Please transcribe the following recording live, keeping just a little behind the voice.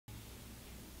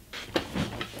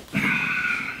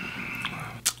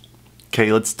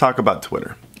Okay, let's talk about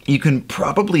Twitter. You can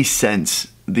probably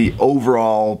sense the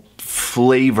overall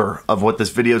flavor of what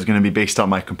this video is going to be based on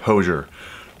my composure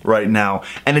right now.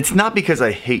 And it's not because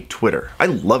I hate Twitter. I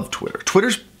love Twitter.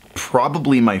 Twitter's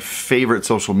probably my favorite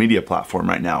social media platform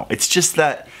right now. It's just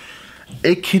that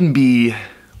it can be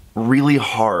really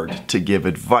hard to give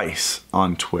advice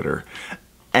on Twitter.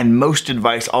 And most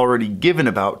advice already given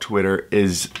about Twitter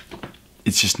it's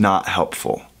just not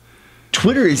helpful.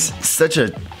 Twitter is such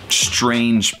a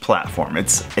strange platform.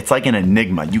 It's like an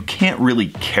enigma. You can't really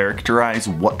characterize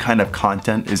what kind of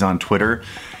content is on Twitter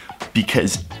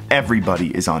because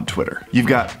everybody is on Twitter. You've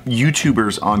got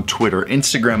YouTubers on Twitter,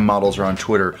 Instagram models are on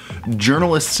Twitter,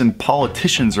 journalists and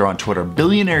politicians are on Twitter,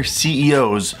 billionaire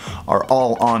CEOs are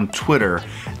all on Twitter.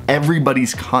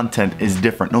 Everybody's content is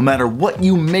different. No matter what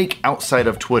you make outside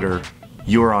of Twitter,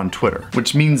 you're on Twitter.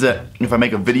 Which means that if I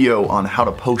make a video on how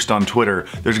to post on Twitter,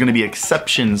 there's gonna be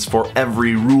exceptions for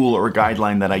every rule or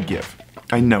guideline that I give.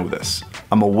 I know this.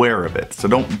 I'm aware of it. So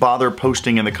don't bother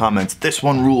posting in the comments, this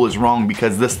one rule is wrong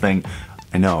because this thing.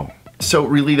 I know. So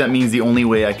really that means the only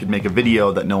way I could make a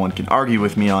video that no one can argue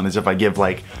with me on is if I give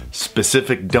like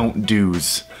specific don't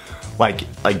do's. Like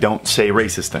don't say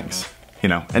racist things, you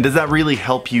know? And does that really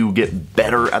help you get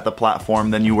better at the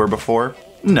platform than you were before?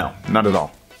 No, not at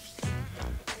all.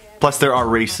 Plus there are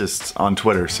racists on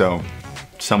Twitter, so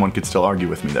someone could still argue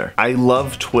with me there. I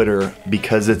love Twitter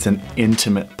because it's an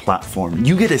intimate platform.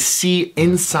 You get to see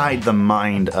inside the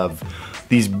mind of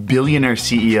these billionaire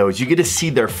CEOs. You get to see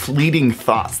their fleeting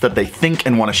thoughts that they think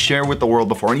and want to share with the world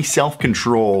before any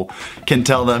self-control can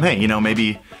tell them, hey, you know,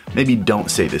 maybe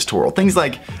don't say this to the world. Things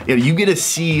like, you know, you get to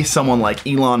see someone like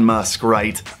Elon Musk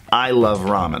write, I love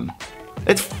ramen.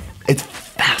 It's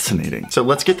fascinating. So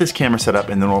let's get this camera set up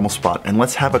in the normal spot and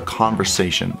let's have a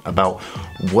conversation about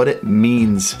what it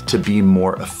means to be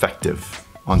more effective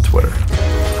on Twitter.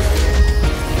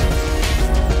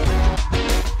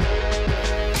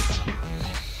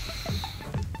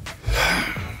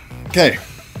 Okay.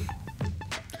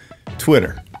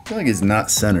 Twitter. I feel like it's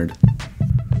not centered.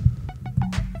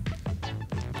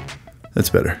 That's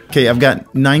better. Okay, I've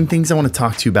got 9 things I want to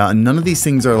talk to you about, and none of these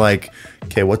things are like,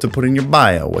 okay, what to put in your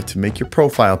bio, what to make your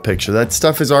profile picture. That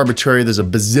stuff is arbitrary. There's a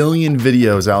bazillion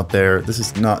videos out there. This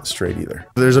is not straight either.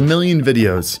 There's a million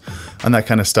videos on that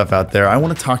kind of stuff out there. I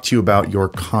want to talk to you about your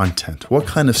content. What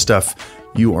kind of stuff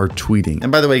you are tweeting.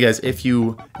 And by the way, guys, if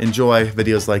you enjoy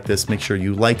videos like this, make sure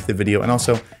you like the video and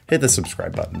also hit the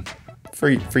subscribe button for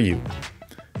you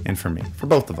and for me, for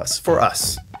both of us, for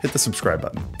us. Hit the subscribe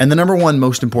button. And the number one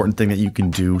most important thing that you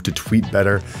can do to tweet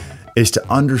better is to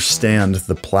understand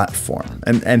the platform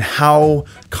and how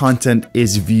content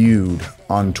is viewed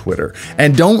on Twitter.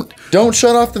 And don't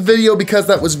shut off the video because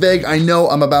that was vague. I know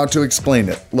I'm about to explain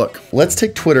it. Look, let's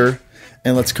take Twitter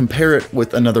and let's compare it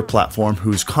with another platform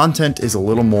whose content is a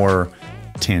little more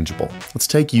tangible. Let's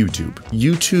take YouTube.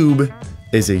 YouTube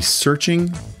is a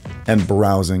searching and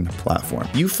browsing platform.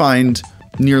 You find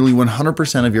nearly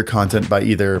 100% of your content by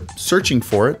either searching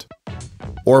for it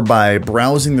or by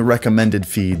browsing the recommended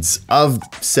feeds of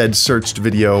said searched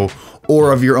video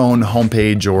or of your own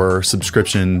homepage or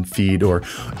subscription feed, or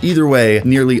either way,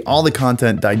 nearly all the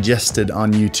content digested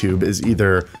on YouTube is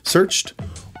either searched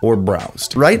or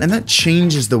browsed, right? And that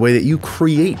changes the way that you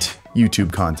create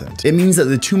YouTube content. It means that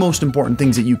the 2 most important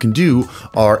things that you can do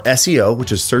are SEO,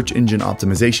 which is search engine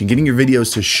optimization, getting your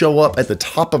videos to show up at the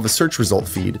top of a search result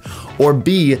feed, or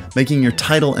B, making your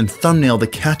title and thumbnail the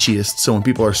catchiest so when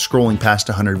people are scrolling past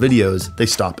 100 videos, they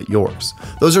stop at yours.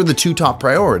 Those are the 2 top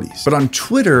priorities. But on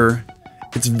Twitter,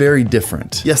 it's very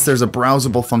different. Yes, there's a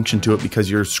browsable function to it because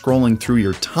you're scrolling through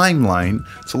your timeline.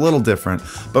 It's a little different,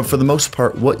 but for the most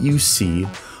part, what you see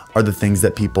are the things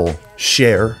that people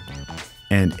share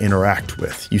and interact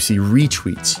with. You see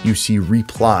retweets, you see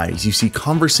replies, you see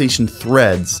conversation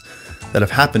threads that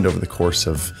have happened over the course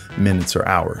of minutes or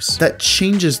hours. That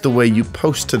changes the way you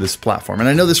post to this platform. And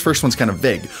I know this first one's kind of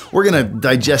vague. We're gonna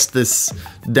digest this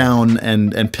down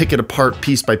and pick it apart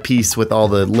piece by piece with all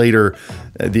the later,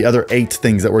 the other 8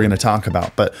 things that we're gonna talk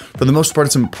about. But for the most part,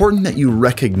 it's important that you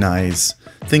recognize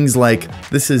things like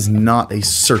this is not a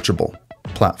searchable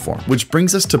platform, which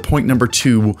brings us to point number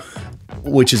 2,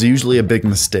 which is usually a big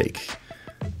mistake.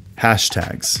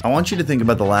 Hashtags. I want you to think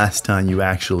about the last time you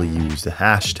actually used a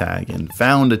hashtag and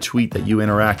found a tweet that you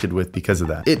interacted with because of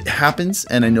that. It happens,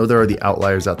 and I know there are the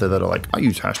outliers out there that are like, I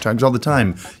use hashtags all the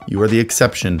time. You are the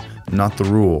exception, not the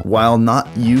rule. While not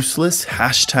useless,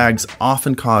 hashtags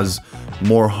often cause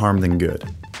more harm than good.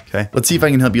 Okay, let's see if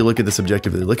I can help you look at this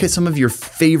objectively. Look at some of your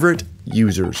favorite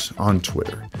users on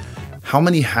Twitter. how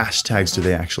many hashtags do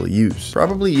they actually use?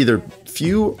 Probably either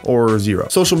few or zero.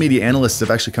 Social media analysts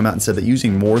have actually come out and said that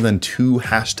using more than 2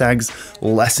 hashtags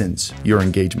lessens your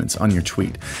engagements on your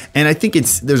tweet. And I think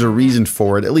there's a reason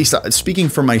for it, at least speaking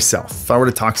for myself. If I were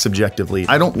to talk subjectively,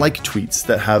 I don't like tweets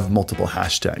that have multiple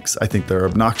hashtags. I think they're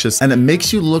obnoxious and it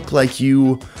makes you look like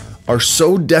you are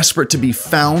so desperate to be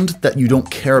found that you don't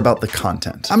care about the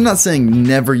content. I'm not saying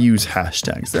never use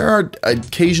hashtags. There are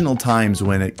occasional times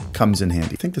when it comes in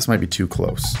handy. I think this might be too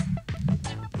close.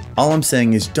 All I'm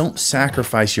saying is don't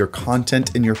sacrifice your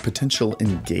content and your potential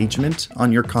engagement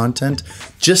on your content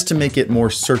just to make it more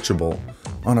searchable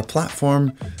on a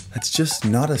platform that's just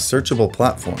not a searchable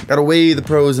platform. Gotta weigh the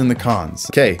pros and the cons.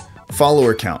 Okay,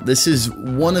 follower count. This is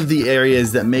one of the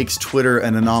areas that makes Twitter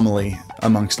an anomaly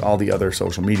amongst all the other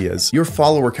social medias. Your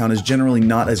follower count is generally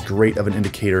not as great of an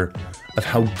indicator of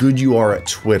how good you are at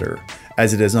Twitter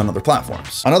as it is on other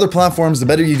platforms. On other platforms, the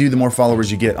better you do, the more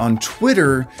followers you get. On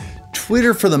Twitter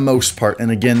for the most part,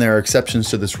 and again, there are exceptions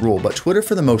to this rule, but Twitter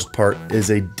for the most part is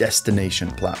a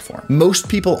destination platform. Most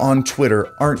people on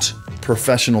Twitter aren't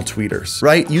professional tweeters,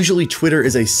 right? Usually Twitter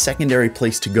is a secondary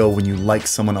place to go when you like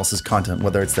someone else's content,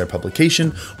 whether it's their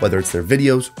publication, whether it's their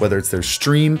videos, whether it's their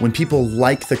stream. When people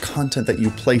like the content that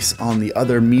you place on the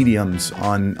other mediums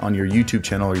on your YouTube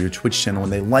channel or your Twitch channel,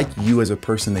 when they like you as a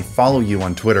person, they follow you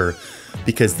on Twitter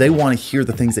because they want to hear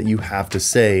the things that you have to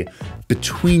say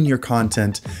between your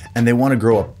content and they want to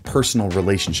grow a personal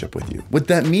relationship with you. What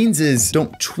that means is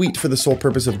don't tweet for the sole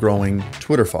purpose of growing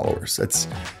Twitter followers.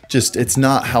 It's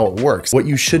not how it works. What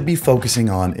you should be focusing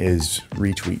on is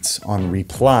retweets, on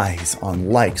replies, on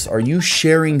likes. Are you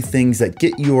sharing things that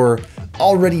get your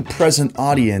already present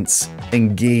audience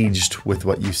engaged with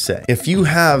what you say? If you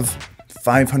have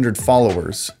 500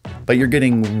 followers, but you're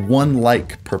getting 1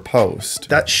 like per post,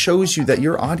 that shows you that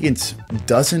your audience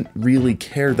doesn't really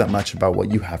care that much about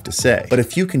what you have to say. But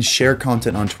if you can share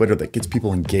content on Twitter that gets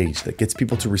people engaged, that gets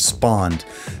people to respond,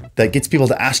 that gets people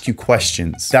to ask you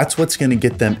questions, that's what's gonna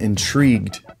get them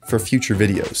intrigued for future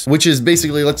videos, which is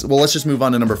basically, let's just move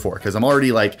on to number 4, because I'm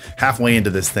already like halfway into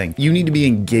this thing. You need to be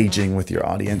engaging with your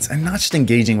audience, and not just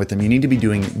engaging with them, you need to be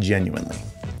doing it genuinely.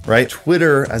 Right?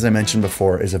 Twitter, as I mentioned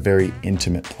before, is a very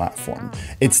intimate platform.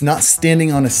 It's not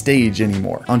standing on a stage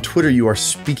anymore. On Twitter, you are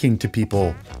speaking to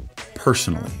people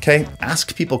personally, okay?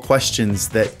 Ask people questions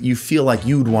that you feel like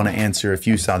you'd want to answer if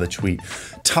you saw the tweet.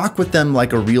 Talk with them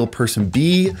like a real person.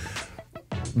 Be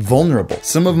vulnerable.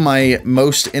 Some of my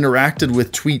most interacted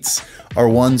with tweets are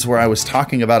ones where I was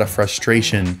talking about a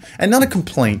frustration, and not a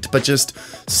complaint, but just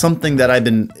something that I've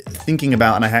been thinking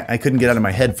about and I couldn't get out of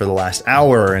my head for the last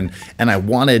hour, and I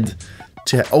wanted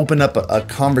to open up a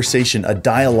conversation, a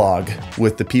dialogue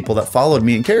with the people that followed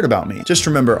me and cared about me. Just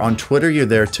remember, on Twitter, you're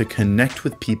there to connect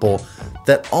with people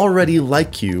that already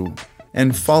like you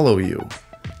and follow you.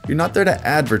 You're not there to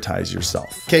advertise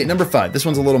yourself. Okay, number 5, this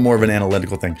one's a little more of an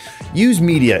analytical thing. Use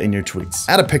media in your tweets.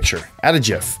 Add a picture, add a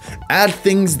GIF, add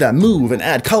things that move and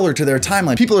add color to their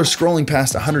timeline. People are scrolling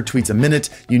past 100 tweets a minute.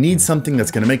 You need something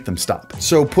that's gonna make them stop.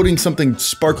 So putting something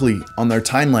sparkly on their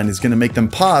timeline is gonna make them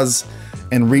pause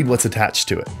and read what's attached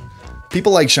to it.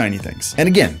 People like shiny things. And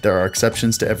again, there are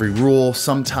exceptions to every rule.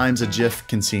 Sometimes a GIF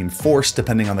can seem forced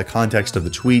depending on the context of the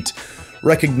tweet.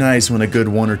 Recognize when a good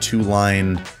 1 or 2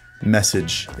 line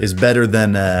message is better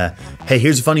than hey,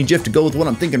 here's a funny GIF to go with what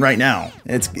I'm thinking right now.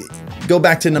 Go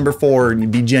back to number 4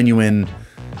 and be genuine.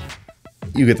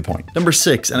 You get the point. Number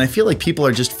 6, and I feel like people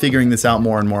are just figuring this out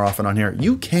more and more often on here.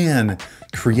 You can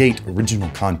create original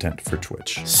content for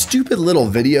Twitch. Stupid little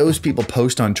videos people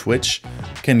post on Twitch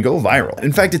can go viral.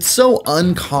 In fact, it's so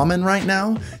uncommon right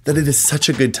now that it is such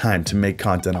a good time to make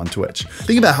content on Twitch.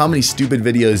 Think about how many stupid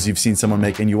videos you've seen someone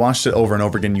make and you watched it over and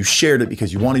over again. You shared it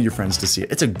because you wanted your friends to see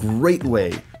it. It's a great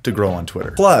way to grow on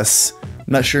Twitter. Plus, I'm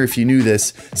not sure if you knew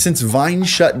this, since Vine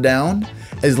shut down,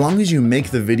 as long as you make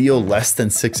the video less than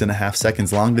 6.5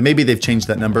 seconds long, then maybe they've changed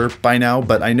that number by now,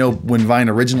 but I know when Vine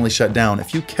originally shut down,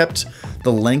 if you kept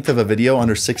the length of a video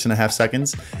under 6.5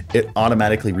 seconds, it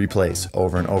automatically replays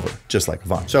over and over, just like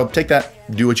Vine. So take that,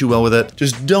 do what you will with it.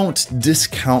 Just don't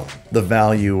discount the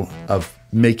value of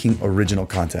making original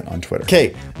content on Twitter.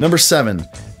 Okay, number 7,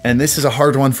 and this is a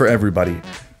hard one for everybody.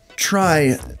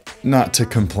 Try not to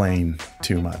complain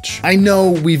too much. I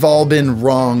know we've all been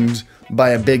wronged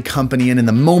by a big company, and in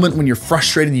the moment when you're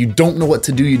frustrated, you don't know what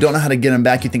to do, you don't know how to get them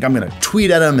back, you think I'm gonna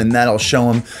tweet at them and that'll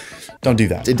show them. Don't do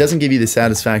that. It doesn't give you the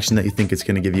satisfaction that you think it's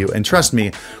gonna give you. And trust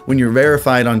me, when you're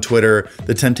verified on Twitter,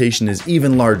 the temptation is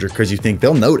even larger because you think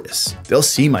they'll notice, they'll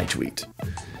see my tweet.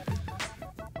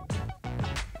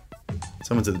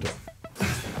 Someone's at the door.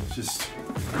 Just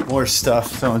more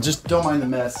stuff, so just don't mind the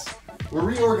mess. We're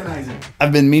reorganizing.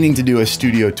 I've been meaning to do a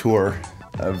studio tour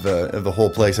of the whole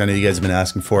place. I know you guys have been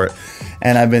asking for it.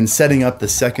 And I've been setting up the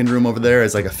second room over there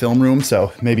as like a film room,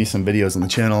 so maybe some videos on the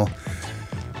channel.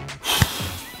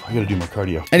 I gotta do more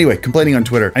cardio. Anyway, complaining on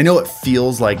Twitter. I know it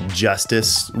feels like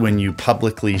justice when you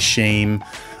publicly shame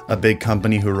a big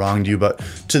company who wronged you, but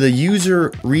to the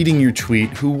user reading your tweet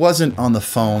who wasn't on the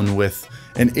phone with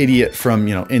an idiot from,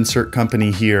 you know, insert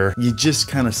company here, you just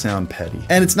kind of sound petty.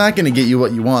 And it's not gonna get you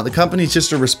what you want. The company's just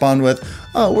to respond with,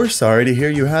 oh, we're sorry to hear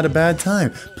you had a bad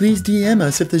time. Please DM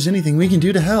us if there's anything we can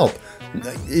do to help.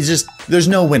 It's just, there's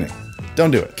no winning.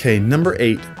 Don't do it. Okay, number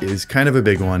 8 is kind of a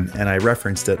big one, and I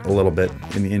referenced it a little bit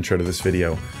in the intro to this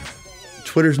video.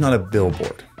 Twitter's not a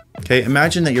billboard. Okay,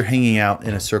 imagine that you're hanging out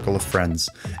in a circle of friends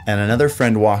and another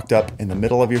friend walked up in the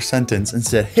middle of your sentence and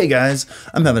said, hey guys,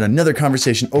 I'm having another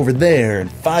conversation over there in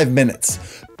 5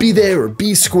 minutes. Be there or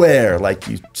be square, like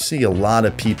you see a lot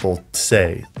of people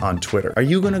say on Twitter. Are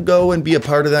you gonna go and be a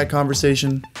part of that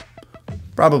conversation?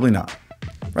 Probably not.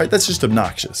 Right, that's just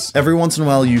obnoxious. Every once in a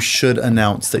while you should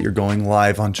announce that you're going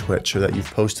live on Twitch or that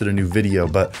you've posted a new video,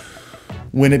 but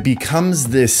when it becomes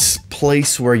this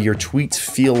place where your tweets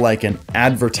feel like an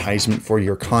advertisement for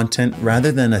your content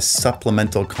rather than a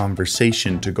supplemental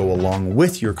conversation to go along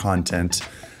with your content,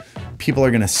 people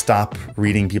are gonna stop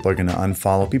reading, people are gonna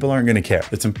unfollow, people aren't gonna care.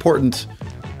 It's important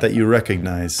that you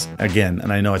recognize, again,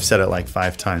 and I know I've said it like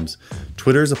 5 times,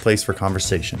 Twitter is a place for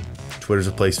conversation. Twitter's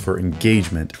a place for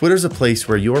engagement. Twitter's a place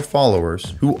where your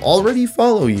followers who already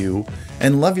follow you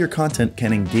and love your content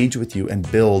can engage with you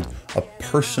and build a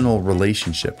personal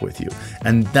relationship with you.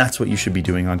 And that's what you should be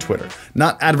doing on Twitter.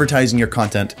 Not advertising your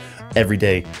content every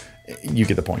day. You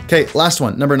get the point. Okay, last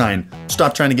one, number 9.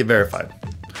 Stop trying to get verified.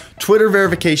 Twitter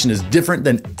verification is different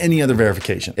than any other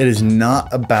verification. It is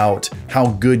not about how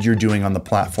good you're doing on the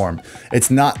platform. It's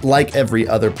not like every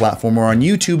other platform, or on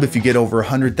YouTube, if you get over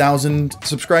 100,000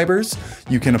 subscribers,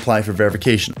 you can apply for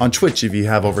verification. On Twitch, if you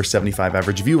have over 75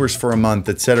 average viewers for a month,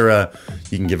 etc.,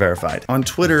 you can get verified. On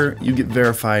Twitter, you get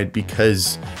verified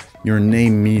because your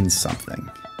name means something.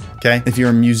 Okay? If you're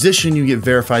a musician, you get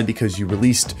verified because you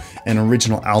released an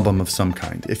original album of some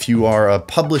kind. If you are a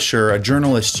publisher, a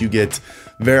journalist, you get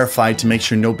verified to make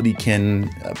sure nobody can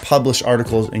publish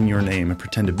articles in your name and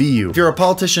pretend to be you. If you're a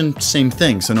politician, same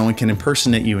thing, so no one can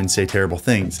impersonate you and say terrible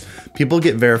things. People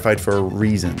get verified for a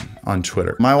reason on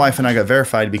Twitter. My wife and I got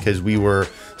verified because we were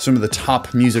some of the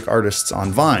top music artists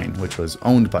on Vine, which was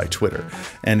owned by Twitter.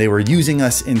 And they were using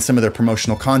us in some of their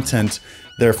promotional content,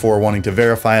 therefore wanting to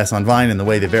verify us on Vine. And the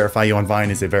way they verify you on Vine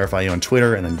is they verify you on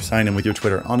Twitter, and then you sign in with your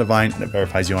Twitter onto Vine, and it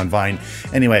verifies you on Vine.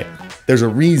 Anyway, there's a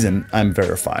reason I'm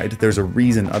verified. There's a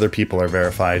reason other people are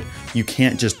verified. You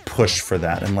can't just push for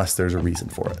that unless there's a reason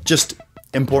for it. Just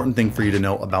important thing for you to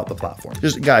know about the platform.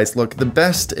 Just guys, look, the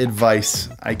best advice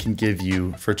I can give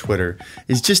you for Twitter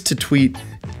is just to tweet,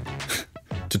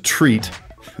 to treat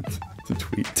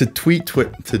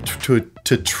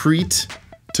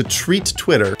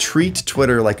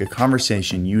Twitter like a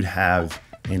conversation you'd have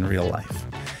in real life.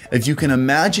 If you can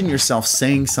imagine yourself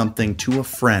saying something to a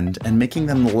friend and making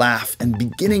them laugh and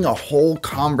beginning a whole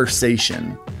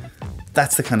conversation,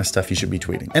 that's the kind of stuff you should be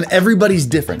tweeting. And everybody's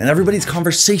different, and everybody's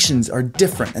conversations are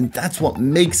different, and that's what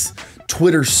makes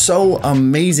Twitter so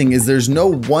amazing, is there's no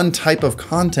one type of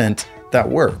content that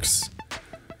works.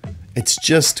 It's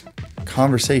just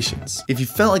conversations. If you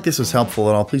felt like this was helpful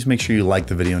at all, please make sure you like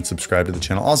the video and subscribe to the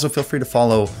channel. Also, feel free to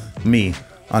follow me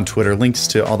on Twitter. Links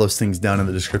to all those things down in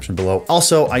the description below.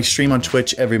 Also, I stream on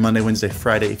Twitch every Monday, Wednesday,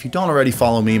 Friday. If you don't already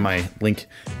follow me, my link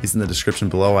is in the description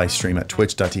below. I stream at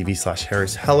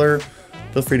twitch.tv/Harris Heller.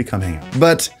 Feel free to come hang out.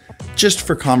 But just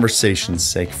for conversation's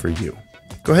sake for you,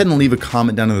 go ahead and leave a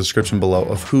comment down in the description below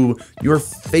of who your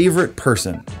favorite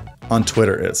person on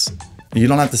Twitter is. You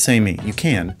don't have to say me. You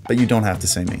can, but you don't have to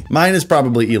say me. Mine is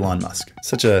probably Elon Musk.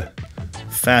 Such a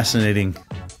fascinating,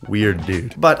 weird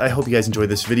dude. But I hope you guys enjoyed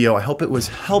this video. I hope it was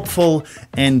helpful,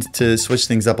 and to switch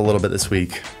things up a little bit this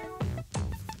week,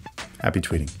 happy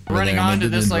tweeting. Running on to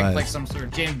this like some sort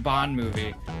of James Bond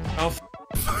movie. Oh.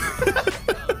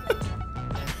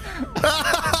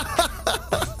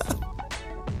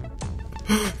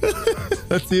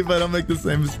 Let's see if I don't make the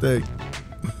same mistake.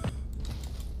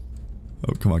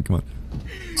 Oh, come on, come on.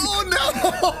 Oh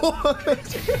no!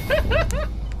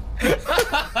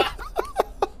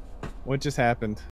 What just happened?